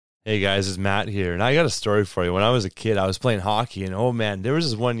Hey guys, it's Matt here, and I got a story for you. When I was a kid, I was playing hockey, and oh man, there was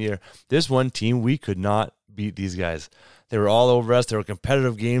this one year, this one team, we could not beat these guys. They were all over us. They were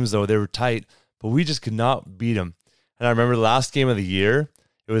competitive games, though. They were tight, but we just could not beat them. And I remember the last game of the year,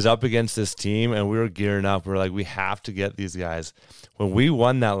 it was up against this team, and we were gearing up. We were like, we have to get these guys. When we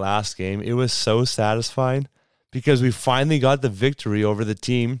won that last game, it was so satisfying because we finally got the victory over the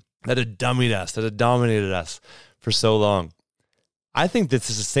team that had dummied us, that had dominated us for so long. I think this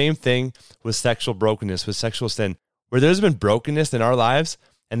is the same thing with sexual brokenness, with sexual sin, where there's been brokenness in our lives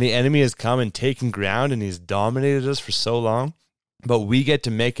and the enemy has come and taken ground and he's dominated us for so long, but we get to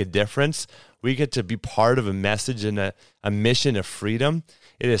make a difference. We get to be part of a message and a mission of freedom.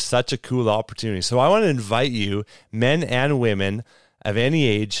 It is such a cool opportunity. So I want to invite you, men and women of any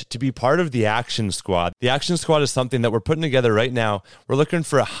age, to be part of the Action Squad. The Action Squad is something that we're putting together right now. We're looking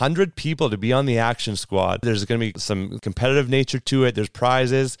for 100 people to be on the Action Squad. There's going to be some competitive nature to it. There's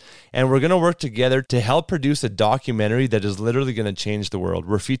prizes, and we're going to work together to help produce a documentary that is literally going to change the world.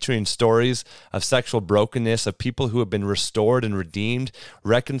 We're featuring stories of sexual brokenness, of people who have been restored and redeemed,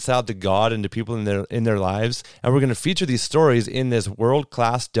 reconciled to God and to people in their lives. And we're going to feature these stories in this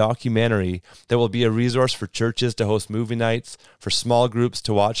world-class documentary that will be a resource for churches to host movie nights, for small groups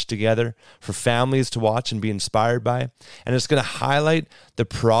to watch together, for families to watch and be inspired by. And it's going to highlight the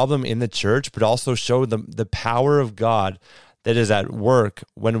problem in the church, but also show the power of God that is at work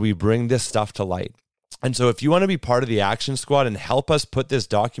when we bring this stuff to light. And so if you want to be part of the Action Squad and help us put this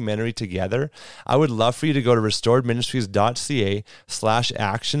documentary together, I would love for you to go to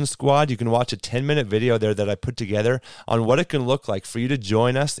restoredministries.ca/action squad. You can watch a 10-minute video there that I put together on what it can look like for you to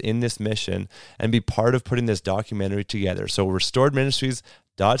join us in this mission and be part of putting this documentary together. So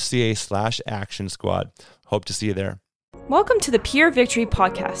restoredministries.ca/action squad. Hope to see you there. Welcome to the Pure Victory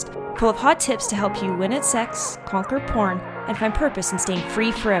Podcast, full of hot tips to help you win at sex, conquer porn, and find purpose in staying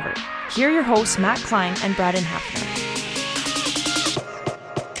free forever. Here are your hosts, Matt Klein and Braden Hafner.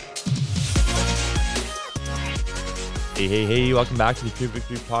 Hey, welcome back to the Pure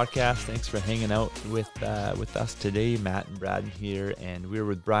Victory Podcast. Thanks for hanging out with us today. Matt and Braden here, and we're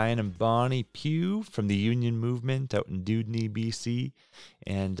with Brian and Bonnie Pugh from the Union Movement out in Dewdney, BC,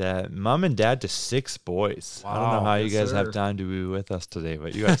 and mom and dad to 6 boys. Wow, I don't know how you guys have time to be with us today,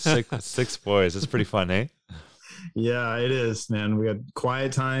 but you got six boys. It's pretty fun, eh? Yeah, it is, man. We had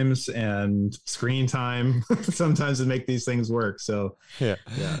quiet times and screen time sometimes to make these things work. So yeah.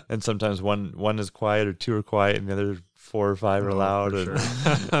 And sometimes one is quiet or 2 are quiet and the other 4 or 5 are loud. And,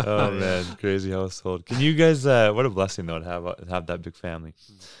 sure. Oh man, crazy household. Can you guys? What a blessing though to have that big family.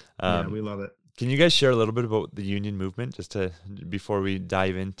 Yeah, we love it. Can you guys share a little bit about the Union Movement before we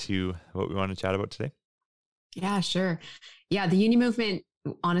dive into what we want to chat about today? Yeah, sure. Yeah, the Union Movement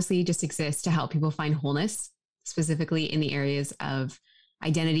honestly just exists to help people find wholeness, specifically in the areas of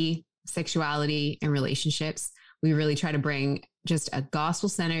identity, sexuality, and relationships. We really try to bring just a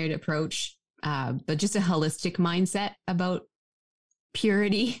gospel-centered approach, but just a holistic mindset about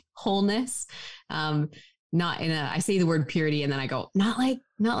purity, wholeness. I say the word purity and then I go, not like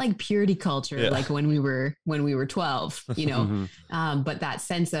purity culture, like when we were 12, but that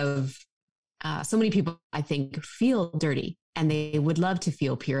sense of so many people, I think, feel dirty and they would love to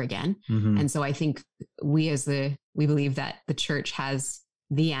feel pure again. Mm-hmm. And so I think we believe that the church has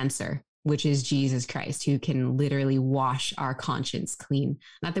the answer, which is Jesus Christ, who can literally wash our conscience clean.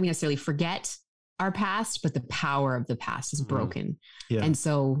 Not that we necessarily forget our past, but the power of the past is broken. Yeah. And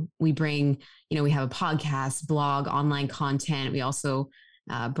so we bring, we have a podcast, blog, online content. We also,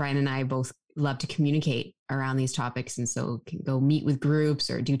 Brian and I both love to communicate around these topics. And so can go meet with groups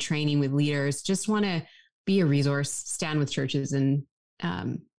or do training with leaders, just want to be a resource, stand with churches and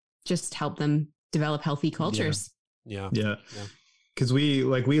just help them develop healthy cultures. Yeah. Cause we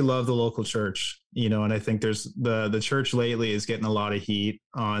love the local church, and I think there's the church lately is getting a lot of heat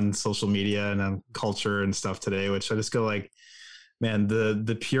on social media and on culture and stuff today, which I just go like, man,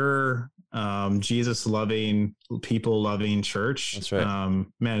 the pure, Jesus loving, people loving church, that's right.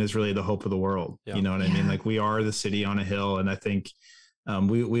 Man, is really the hope of the world. Yeah. You know what I mean? Like we are the city on a hill. And I think,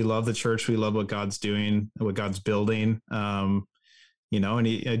 we love the church. We love what God's doing, what God's building. And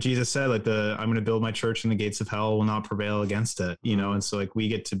Jesus said, like I'm going to build my church and the gates of hell will not prevail against it, And so like we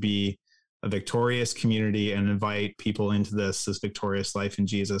get to be a victorious community and invite people into this victorious life in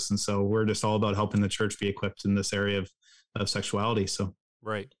Jesus. And so we're just all about helping the church be equipped in this area of sexuality. So,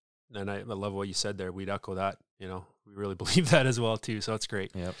 right. And I love what you said there. We'd echo that, we really believe that as well too. So that's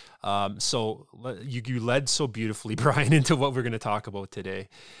great. Yep. So you led so beautifully, Brian, into what we're going to talk about today.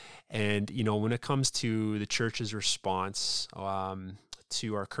 And, when it comes to the church's response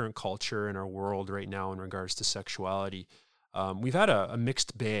to our current culture and our world right now in regards to sexuality, we've had a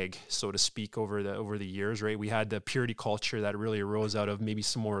mixed bag, so to speak, over the years, right? We had the purity culture that really arose out of maybe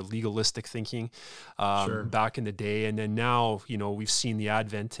some more legalistic thinking back in the day. And then now, we've seen the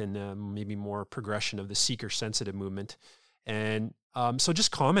advent and maybe more progression of the seeker-sensitive movement. And so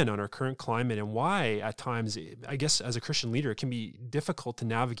just comment on our current climate and why at times, I guess as a Christian leader, it can be difficult to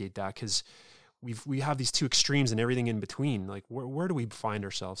navigate that because we have these two extremes and everything in between. Like where do we find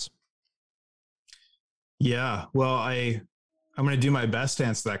ourselves? Yeah, well, I'm going to do my best to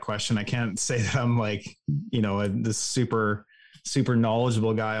answer that question. I can't say that I'm like, this super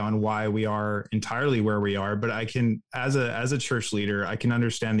knowledgeable guy on why we are entirely where we are, but I can, as a church leader, I can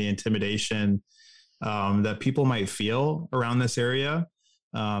understand the intimidation that people might feel around this area.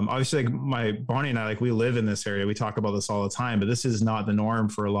 Obviously, like Bonnie and I, we live in this area. We talk about this all the time, but this is not the norm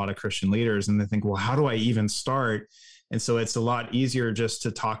for a lot of Christian leaders. And they think, well, how do I even start? And so it's a lot easier just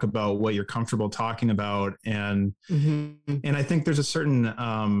to talk about what you're comfortable talking about. And, and I think there's a certain,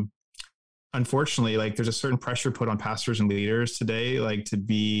 unfortunately, there's a certain pressure put on pastors and leaders today, to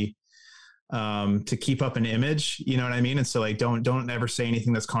be, to keep up an image, you know what I mean? And so don't ever say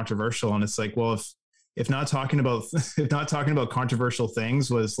anything that's controversial. And it's well, if not talking about controversial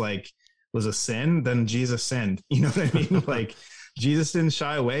things was a sin, then Jesus sinned, you know what I mean? Jesus didn't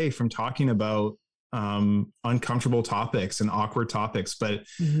shy away from talking about uncomfortable topics and awkward topics, but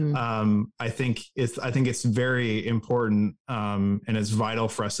I think it's very important and it's vital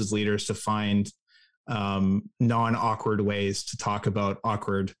for us as leaders to find non-awkward ways to talk about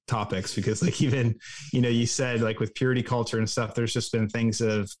awkward topics, because even you said with purity culture and stuff, there's just been things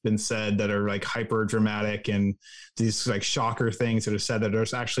that have been said that are hyper dramatic and these shocker things that are said that are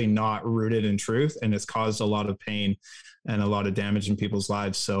actually not rooted in truth, and it's caused a lot of pain and a lot of damage in people's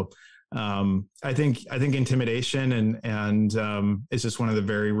lives. So I think intimidation and is just one of the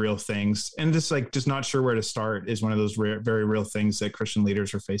very real things, and just not sure where to start is one of those very real things that Christian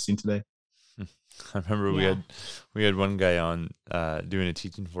leaders are facing today. I remember we had one guy on doing a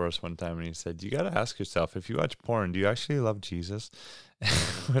teaching for us one time, and he said, "You got to ask yourself, if you watch porn, do you actually love Jesus?"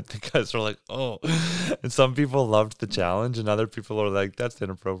 But the guys were like, "Oh," and some people loved the challenge, and other people are like, "That's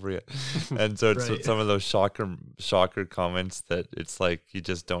inappropriate." And so it's some of those shocker comments that it's you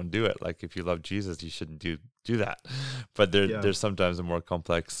just don't do it. If you love Jesus, you shouldn't do that. But there's sometimes a more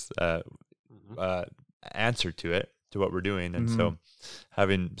complex answer to it, to what we're doing, and so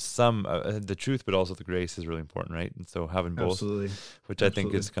having some the truth but also the grace is really important, right? And so having both, which I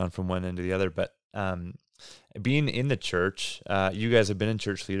think has gone from one end to the other. But being in the church, you guys have been in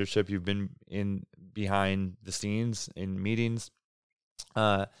church leadership, you've been in behind the scenes in meetings.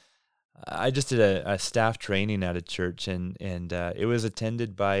 I just did a staff training at a church, and it was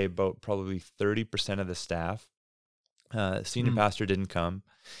attended by about probably 30% of the staff. Senior pastor didn't come,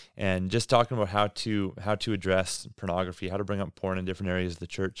 and just talking about how to address pornography, how to bring up porn in different areas of the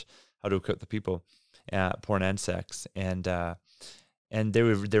church, how to equip the people, porn and sex, and they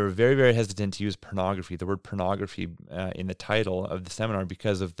were very, very hesitant to use pornography, the word pornography, in the title of the seminar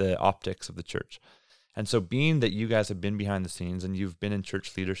because of the optics of the church. And so, being that you guys have been behind the scenes and you've been in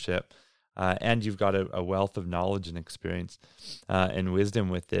church leadership, and you've got a wealth of knowledge and experience and wisdom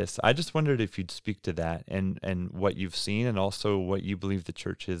with this, I just wondered if you'd speak to that and what you've seen, and also what you believe the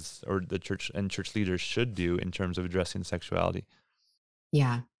church is, or the church and church leaders should do in terms of addressing sexuality.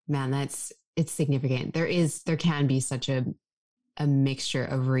 Yeah, man, it's significant. There can be such a mixture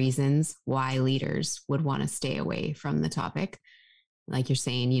of reasons why leaders would want to stay away from the topic. Like you're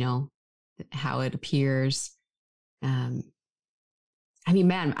saying, how it appears.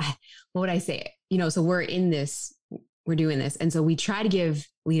 What would I say? So we're in this, we're doing this. And so we try to give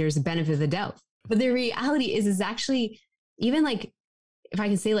leaders the benefit of the doubt. But the reality is actually, even if I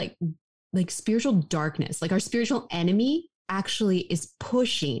can say spiritual darkness, our spiritual enemy actually is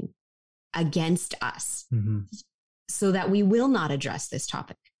pushing against us so that we will not address this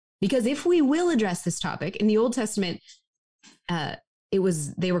topic. Because if we will address this topic, in the Old Testament,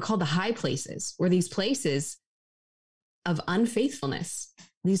 they were called the high places, or these places of unfaithfulness,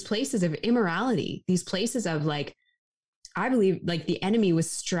 these places of immorality, these places of I believe the enemy was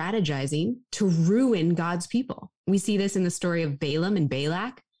strategizing to ruin God's people. We see this in the story of Balaam and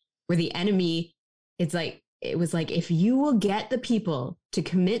Balak, where the enemy, it was if you will get the people to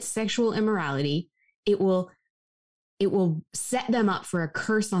commit sexual immorality, it will set them up for a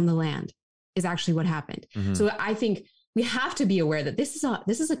curse on the land, is actually what happened. So I think we have to be aware that this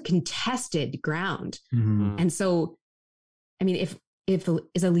is a contested ground. And so, if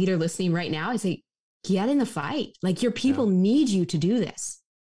as a leader listening right now, I say, get in the fight. Your people need you to do this.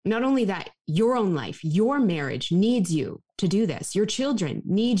 Not only that, your own life, your marriage needs you to do this. Your children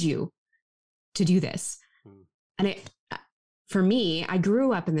need you to do this. And for me, I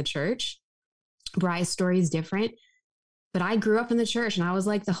grew up in the church. Bry's story is different, but I grew up in the church and I was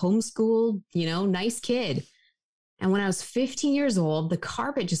like the homeschooled, nice kid. And when I was 15 years old, the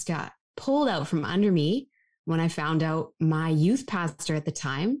carpet just got pulled out from under me when I found out my youth pastor at the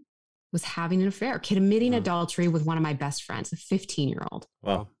time was having an affair, committing adultery with one of my best friends, a 15-year-old.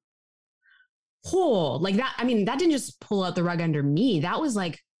 Wow. Like that. I mean, that didn't just pull out the rug under me. That was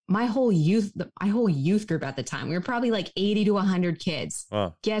like my whole youth group at the time. We were probably like 80 to 100 kids.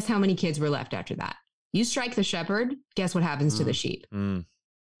 Wow. Guess how many kids were left after that? You strike the shepherd, guess what happens to the sheep? And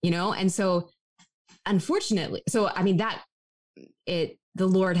so unfortunately, the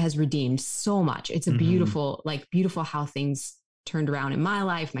Lord has redeemed so much. It's a beautiful how things turned around in my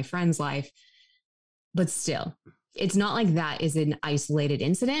life, my friend's life, but still, it's not like that is an isolated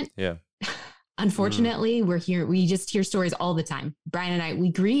incident. Yeah. Unfortunately, we just hear stories all the time. Brian and I,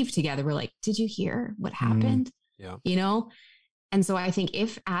 we grieve together. We're like, did you hear what happened? Yeah. And so I think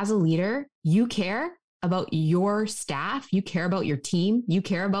if as a leader, you care about your staff, you care about your team, you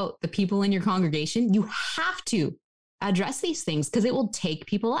care about the people in your congregation, you have to address these things because it will take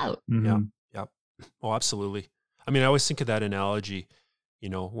people out. Yeah. Oh, absolutely. I mean, I always think of that analogy,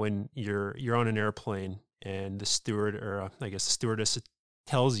 when you're on an airplane and the steward, or I guess the stewardess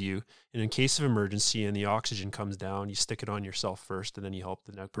tells you, and in case of emergency and the oxygen comes down, you stick it on yourself first and then you help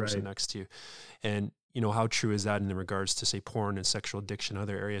the next person next to you. And how true is that in regards to, say, porn and sexual addiction,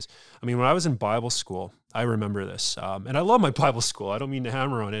 other areas? I mean, when I was in Bible school, I remember this, and I love my Bible school. I don't mean to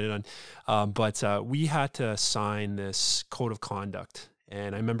hammer on it, but we had to sign this code of conduct.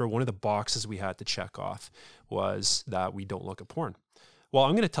 And I remember one of the boxes we had to check off was that we don't look at porn. Well,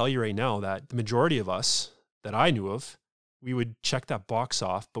 I'm going to tell you right now that the majority of us that I knew of, we would check that box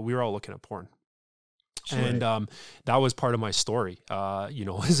off, but we were all looking at porn. Sure. And that was part of my story.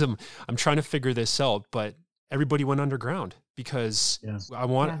 As I'm trying to figure this out, but everybody went underground because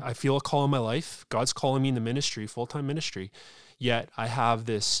I feel a call in my life. God's calling me in the ministry, full-time ministry. Yet I have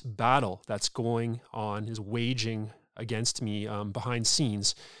this battle that's going on, is waging against me behind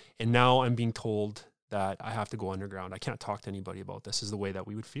scenes. And now I'm being told that I have to go underground. I can't talk to anybody about this, is the way that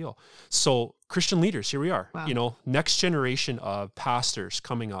we would feel. So Christian leaders, here we are, next generation of pastors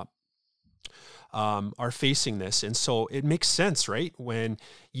coming up are facing this. And so it makes sense, right? When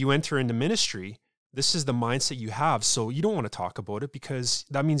you enter into ministry, this is the mindset you have. So you don't want to talk about it because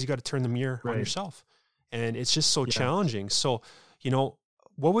that means you got to turn the mirror on yourself. And it's just so challenging. So,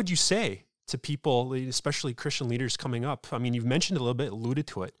 what would you say to people, especially Christian leaders coming up? I mean, you've mentioned a little bit, alluded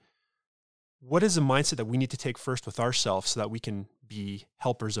to it. What is the mindset that we need to take first with ourselves so that we can be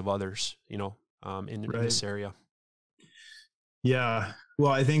helpers of others, in this area? Yeah.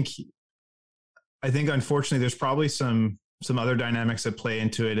 Well, I think unfortunately there's probably some other dynamics that play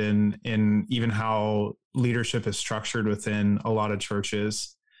into it in even how leadership is structured within a lot of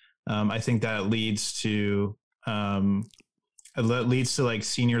churches. I think that leads to like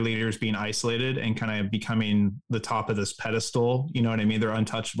senior leaders being isolated and kind of becoming the top of this pedestal. You know what I mean? They're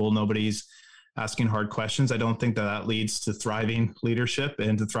untouchable. Nobody's asking hard questions. I don't think that leads to thriving leadership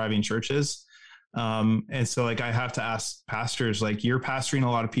and to thriving churches. And so like, I have to ask pastors, like, you're pastoring a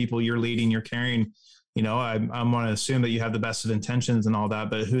lot of people, you're leading, you're carrying, I want to assume that you have the best of intentions and all that,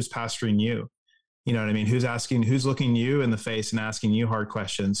 but who's pastoring you? You know what I mean? Who's looking you in the face and asking you hard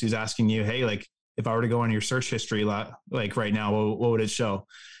questions? Who's asking you, hey, like, if I were to go on your search history, like right now, what would it show?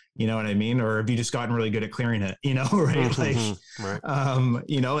 You know what I mean? Or have you just gotten really good at clearing it, right?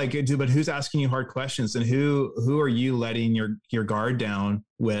 But who's asking you hard questions, and who are you letting your guard down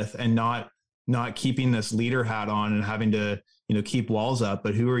with, and not keeping this leader hat on and having to, keep walls up,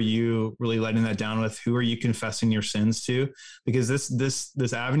 but who are you really letting that down with? Who are you confessing your sins to? Because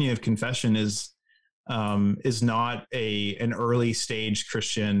this avenue of confession is not an early stage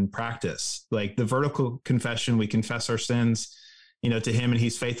Christian practice. Like the vertical confession, we confess our sins, to him, and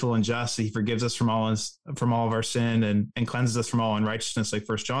he's faithful and just. He forgives us from all of our sin and cleanses us from all unrighteousness, like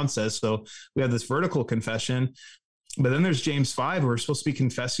 1 John says. So we have this vertical confession. But then there's James 5, where we're supposed to be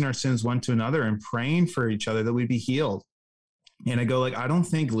confessing our sins one to another and praying for each other that we'd be healed. And I go, like, I don't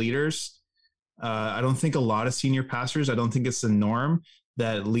think leaders, I don't think a lot of senior pastors, I don't think it's the norm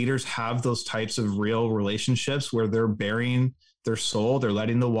that leaders have those types of real relationships where they're bearing their soul, they're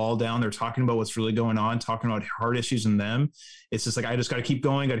letting the wall down, they're talking about what's really going on, talking about hard issues in them. It's just like, I just got to keep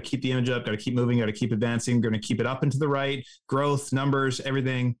going, got to keep the image up, got to keep moving, got to keep advancing, going to keep it up and to the right, growth, numbers,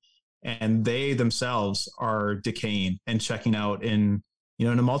 everything. And they themselves are decaying and checking out in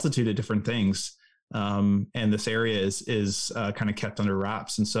a multitude of different things. And this area is kind of kept under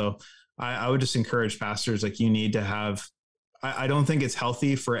wraps. And so I would just encourage pastors, like, you need to have I don't think it's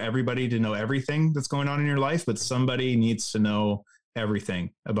healthy for everybody to know everything that's going on in your life, but somebody needs to know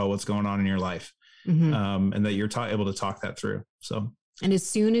everything about what's going on in your life. And that you're able to talk that through. So, and as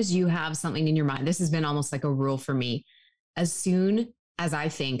soon as you have something in your mind, this has been almost like a rule for me. As soon as I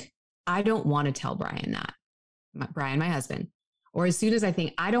think, I don't want to tell Brian that, Brian, my husband, or as soon as I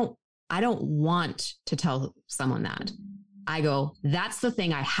think, I don't want to tell someone that, I go, that's the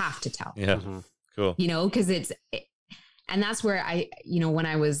thing I have to tell. Yeah. Cool. You know, because and that's where when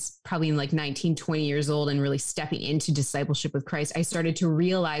I was probably like 19, 20 years old and really stepping into discipleship with Christ, I started to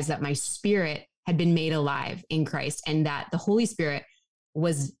realize that my spirit had been made alive in Christ and that the Holy Spirit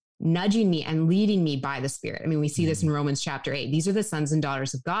was nudging me and leading me by the Spirit. I mean, we see this in Romans chapter 8. These are the sons and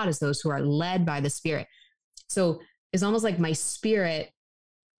daughters of God as those who are led by the Spirit. So it's almost like my spirit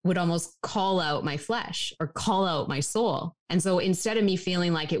would almost call out my flesh or call out my soul. And so instead of me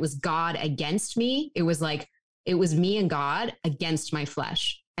feeling like it was God against me, it was like, it was me and God against my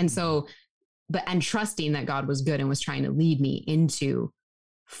flesh. And so, and trusting that God was good and was trying to lead me into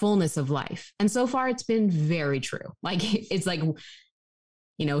fullness of life. And so far it's been very true. Like, it's like,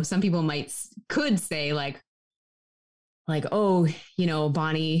 some people could say like, oh,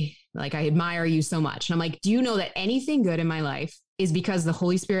 Bonnie, like I admire you so much. And I'm like, do you know that anything good in my life is because the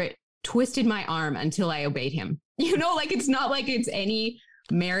Holy Spirit twisted my arm until I obeyed him? Like, it's not like it's any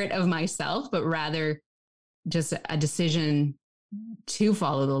merit of myself, but rather just a decision to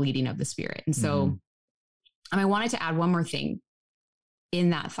follow the leading of the Spirit. And so I wanted to add one more thing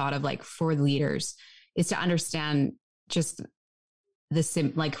in that thought of like, for leaders, is to understand just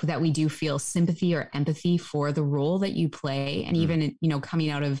that we do feel sympathy or empathy for the role that you play. And even, coming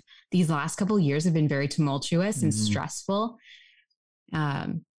out of these last couple of years have been very tumultuous and stressful.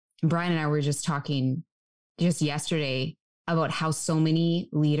 Brian and I were just talking just yesterday about how so many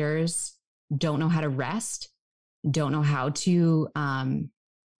leaders don't know how to rest, don't know how to, the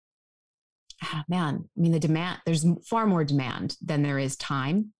demand, there's far more demand than there is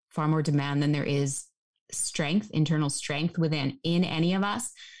time, far more demand than there is strength, internal strength in any of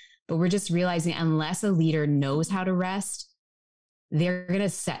us. But we're just realizing unless a leader knows how to rest, they're going to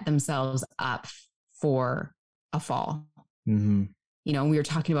set themselves up for a fall. We were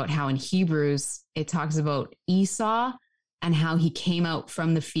talking about how in Hebrews, it talks about Esau and how he came out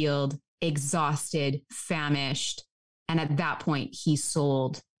from the field exhausted, famished. And at that point, he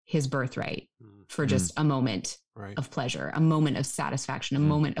sold his birthright for just a moment of pleasure, a moment of satisfaction, a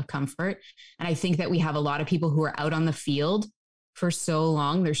moment of comfort. And I think that we have a lot of people who are out on the field for so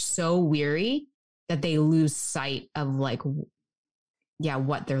long, they're so weary that they lose sight of like,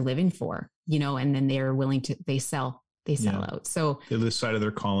 what they're living for, and then they're willing to, they sell out. So they lose sight of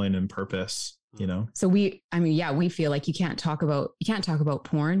their calling and purpose. So we feel like you can't talk about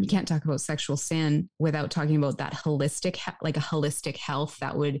porn. You can't talk about sexual sin without talking about that holistic health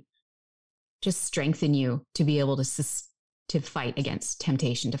that would just strengthen you to be able to fight against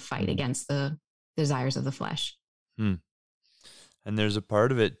temptation, to fight against the desires of the flesh. And there's a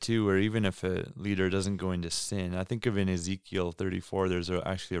part of it too, where even if a leader doesn't go into sin, I think of in Ezekiel 34, there's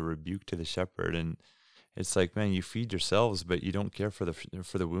actually a rebuke to the shepherd. And it's like, man, you feed yourselves, but you don't care for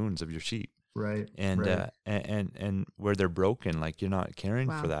the wounds of your sheep. Right. And, and where they're broken, like you're not caring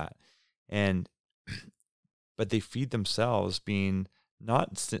for that. But they feed themselves, being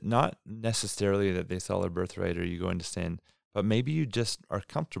not necessarily that they sell their birthright or you go into sin, but maybe you just are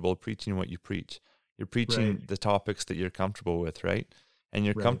comfortable preaching what you preach. You're preaching the topics that you're comfortable with, right? And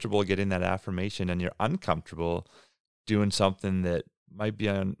you're comfortable getting that affirmation, and you're uncomfortable doing something that might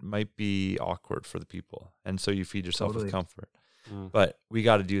be awkward for the people. And so you feed yourself with comfort. But we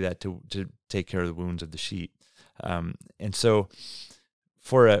got to do that to take care of the wounds of the sheep. And so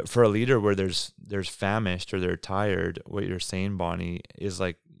for a leader where there's famished or they're tired, what you're saying, Bonnie, is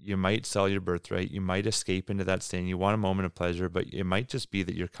like you might sell your birthright, you might escape into that sin. You want a moment of pleasure, but it might just be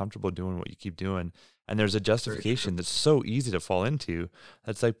that you're comfortable doing what you keep doing. And there's a justification that's so easy to fall into.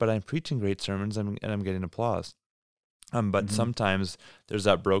 That's like, but I'm preaching great sermons and I'm getting applause. But sometimes there's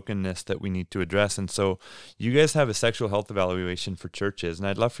that brokenness that we need to address. And so you guys have a sexual health evaluation for churches. And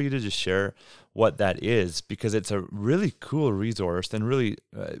I'd love for you to just share what that is, because it's a really cool resource, and really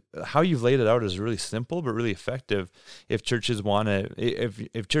how you've laid it out is really simple, but really effective. If churches want to,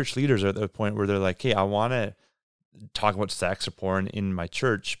 if church leaders are at the point where they're like, hey, I want to talk about sex or porn in my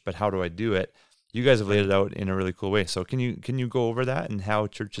church, but how do I do it? You guys have laid it out in a really cool way. So can you go over that and how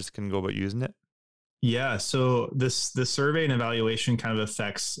churches can go about using it? Yeah. So the survey and evaluation kind of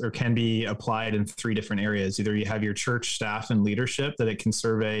affects or can be applied in 3 different areas. Either you have your church staff and leadership that it can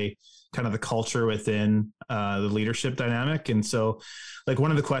survey kind of the culture within the leadership dynamic. And so like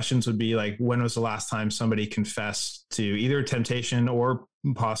one of the questions would be like, when was the last time somebody confessed to either temptation or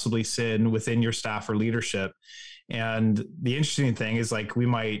possibly sin within your staff or leadership? And the interesting thing is like, we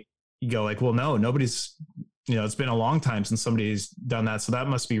might go like, well, no, nobody's, it's been a long time since somebody's done that. So that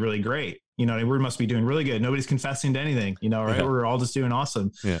must be really great. We must be doing really good. Nobody's confessing to anything, right? Yeah. We're all just doing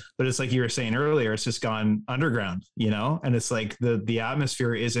awesome. Yeah. But it's like you were saying earlier, it's just gone underground, and it's like the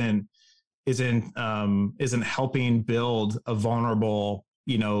atmosphere isn't helping build a vulnerable,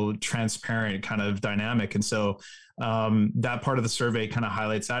 transparent kind of dynamic. And so that part of the survey kind of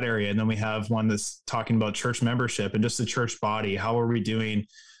highlights that area. And then we have one that's talking about church membership and just the church body. How are we doing?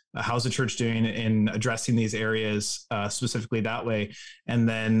 How's the church doing in addressing these areas specifically that way? And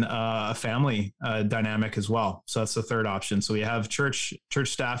then a family dynamic as well. So that's the third option. So we have church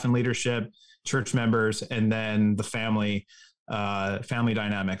staff and leadership, church members, and then the family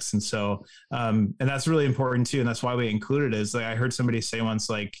dynamics. And so, and that's really important too. And that's why we included it. Is like, I heard somebody say once,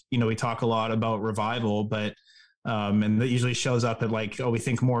 like, we talk a lot about revival, but and that usually shows up at like, we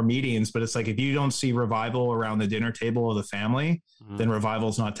think more meetings, but it's like, if you don't see revival around the dinner table of the family, then revival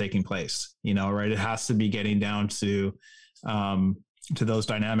is not taking place, right? It has to be getting down to those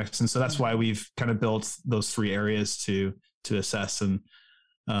dynamics. And so that's why we've kind of built those 3 areas to assess. And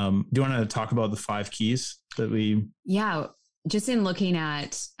do you want to talk about the 5 keys that we? Yeah. Just in looking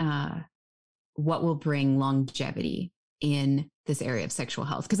at what will bring longevity in this area of sexual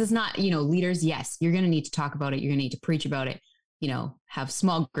health, because it's not, leaders, yes, you're going to need to talk about it. You're going to need to preach about it, have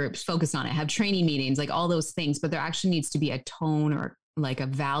small groups, focus on it, have training meetings, like all those things. But there actually needs to be a tone or like a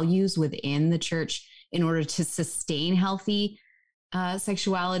values within the church in order to sustain healthy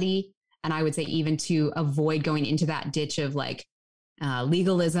sexuality. And I would say even to avoid going into that ditch of like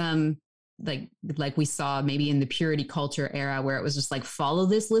legalism, like we saw maybe in the purity culture era, where it was just like, follow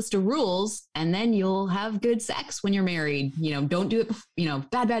this list of rules and then you'll have good sex when you're married. Don't do it,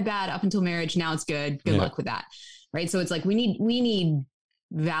 bad up until marriage. Now it's good. Good luck with that. Right. So it's like, we need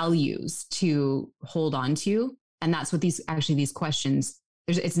values to hold on to. And that's what these questions,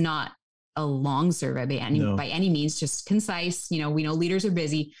 it's not a long survey by any means, just concise. We know leaders are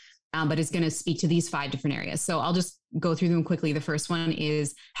busy, but it's going to speak to these 5 different areas. So I'll just go through them quickly. The first one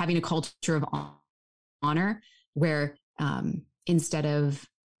is having a culture of honor, where instead of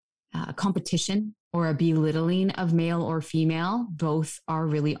competition or a belittling of male or female, both are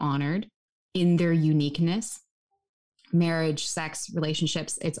really honored in their uniqueness. Marriage, sex,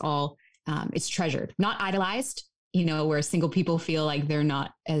 relationships, it's all, it's treasured, not idolized, where single people feel like they're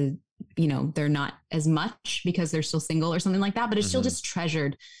not as, they're not as much because they're still single or something like that, but it's still just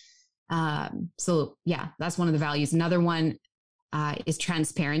treasured. So yeah, that's one of the values. Another one is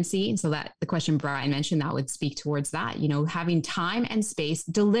transparency. So that the question Brian mentioned, that would speak towards that, having time and space,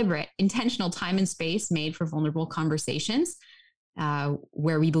 deliberate, intentional time and space made for vulnerable conversations,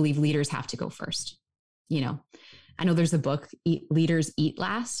 where we believe leaders have to go first. I know there's a book, Leaders Eat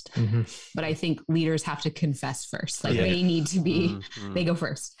Last, but I think leaders have to confess first. Like they need to be, they go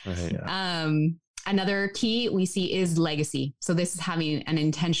first. Right. Another key we see is legacy. So this is having an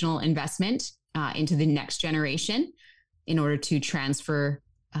intentional investment into the next generation in order to transfer,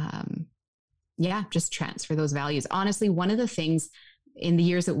 just transfer those values. Honestly, one of the things in the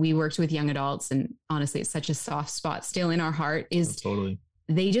years that we worked with young adults, and honestly, it's such a soft spot still in our heart, is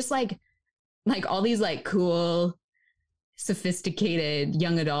they just like all these like cool, sophisticated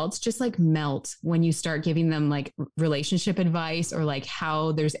young adults just like melt when you start giving them like relationship advice or like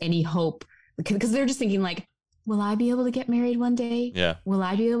how there's any hope. Because they're just thinking like, will I be able to get married one day? Yeah. Will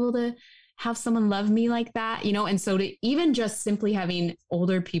I be able to have someone love me like that? And so to even just simply having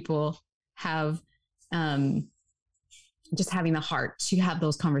older people have, just having the heart to have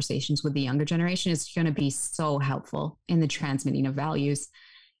those conversations with the younger generation is going to be so helpful in the transmitting of values.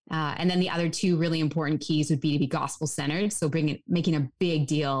 And then the other 2 really important keys would be to be gospel centered. So making a big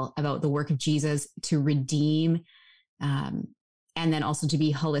deal about the work of Jesus to redeem, and then also to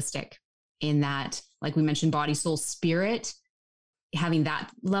be holistic. In that, like we mentioned, body, soul, spirit, having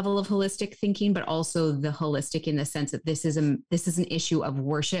that level of holistic thinking, but also the holistic in the sense that this is an issue of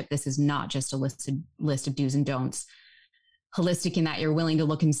worship. This is not just a list of do's and don'ts. Holistic in that you're willing to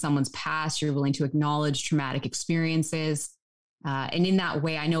look in someone's past, you're willing to acknowledge traumatic experiences. And in that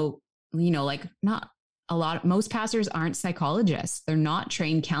way, I know, like most pastors aren't psychologists. They're not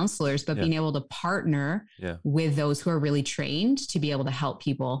trained counselors, but being able to partner with those who are really trained to be able to help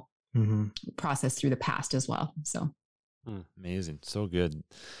people process through the past as well. So Amazing. So good.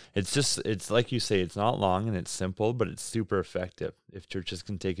 It's like you say, it's not long and it's simple, but it's super effective if churches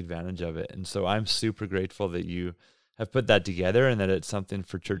can take advantage of it. And so I'm super grateful that you have put that together and that it's something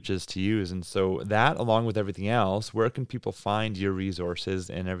for churches to use. And so that, along with everything else, where can people find your resources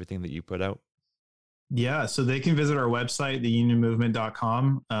and everything that you put out? Yeah, so they can visit our website,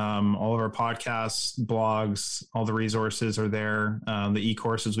 theunionmovement.com. All of our podcasts, blogs, all the resources are there. The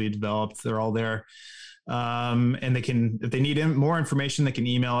e-courses we developed, they're all there. And they can, if they need more information, they can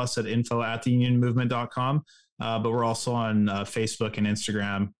email us at info@theunionmovement.com. But we're also on Facebook and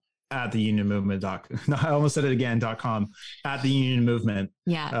Instagram at the Union Movement. No, I almost said it again, .com, at the Union Movement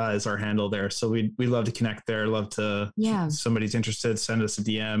is our handle there. So we love to connect there. Love to, if somebody's interested, send us a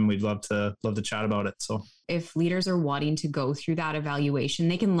DM. We'd love to chat about it. So if leaders are wanting to go through that evaluation,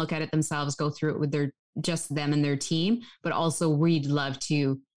 they can look at it themselves, go through it with just them and their team, but also we'd love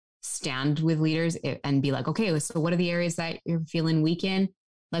to stand with leaders and be like, okay, so what are the areas that you're feeling weak in?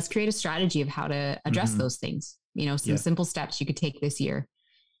 Let's create a strategy of how to address those things. Some simple steps you could take this year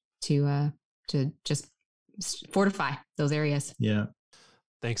to just fortify those areas. Yeah.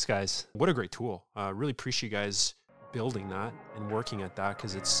 Thanks, guys. What a great tool. Really appreciate you guys building that and working at that,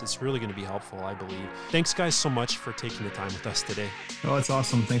 because it's really going to be helpful, I believe. Thanks, guys, so much for taking the time with us today. Oh, it's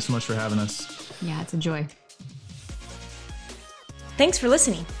awesome. Thanks so much for having us. Yeah, it's a joy. Thanks for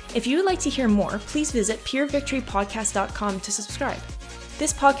listening. If you would like to hear more, please visit purevictorypodcast.com to subscribe.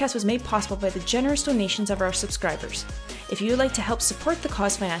 This podcast was made possible by the generous donations of our subscribers. If you would like to help support the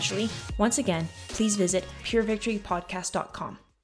cause financially, once again, please visit purevictorypodcast.com.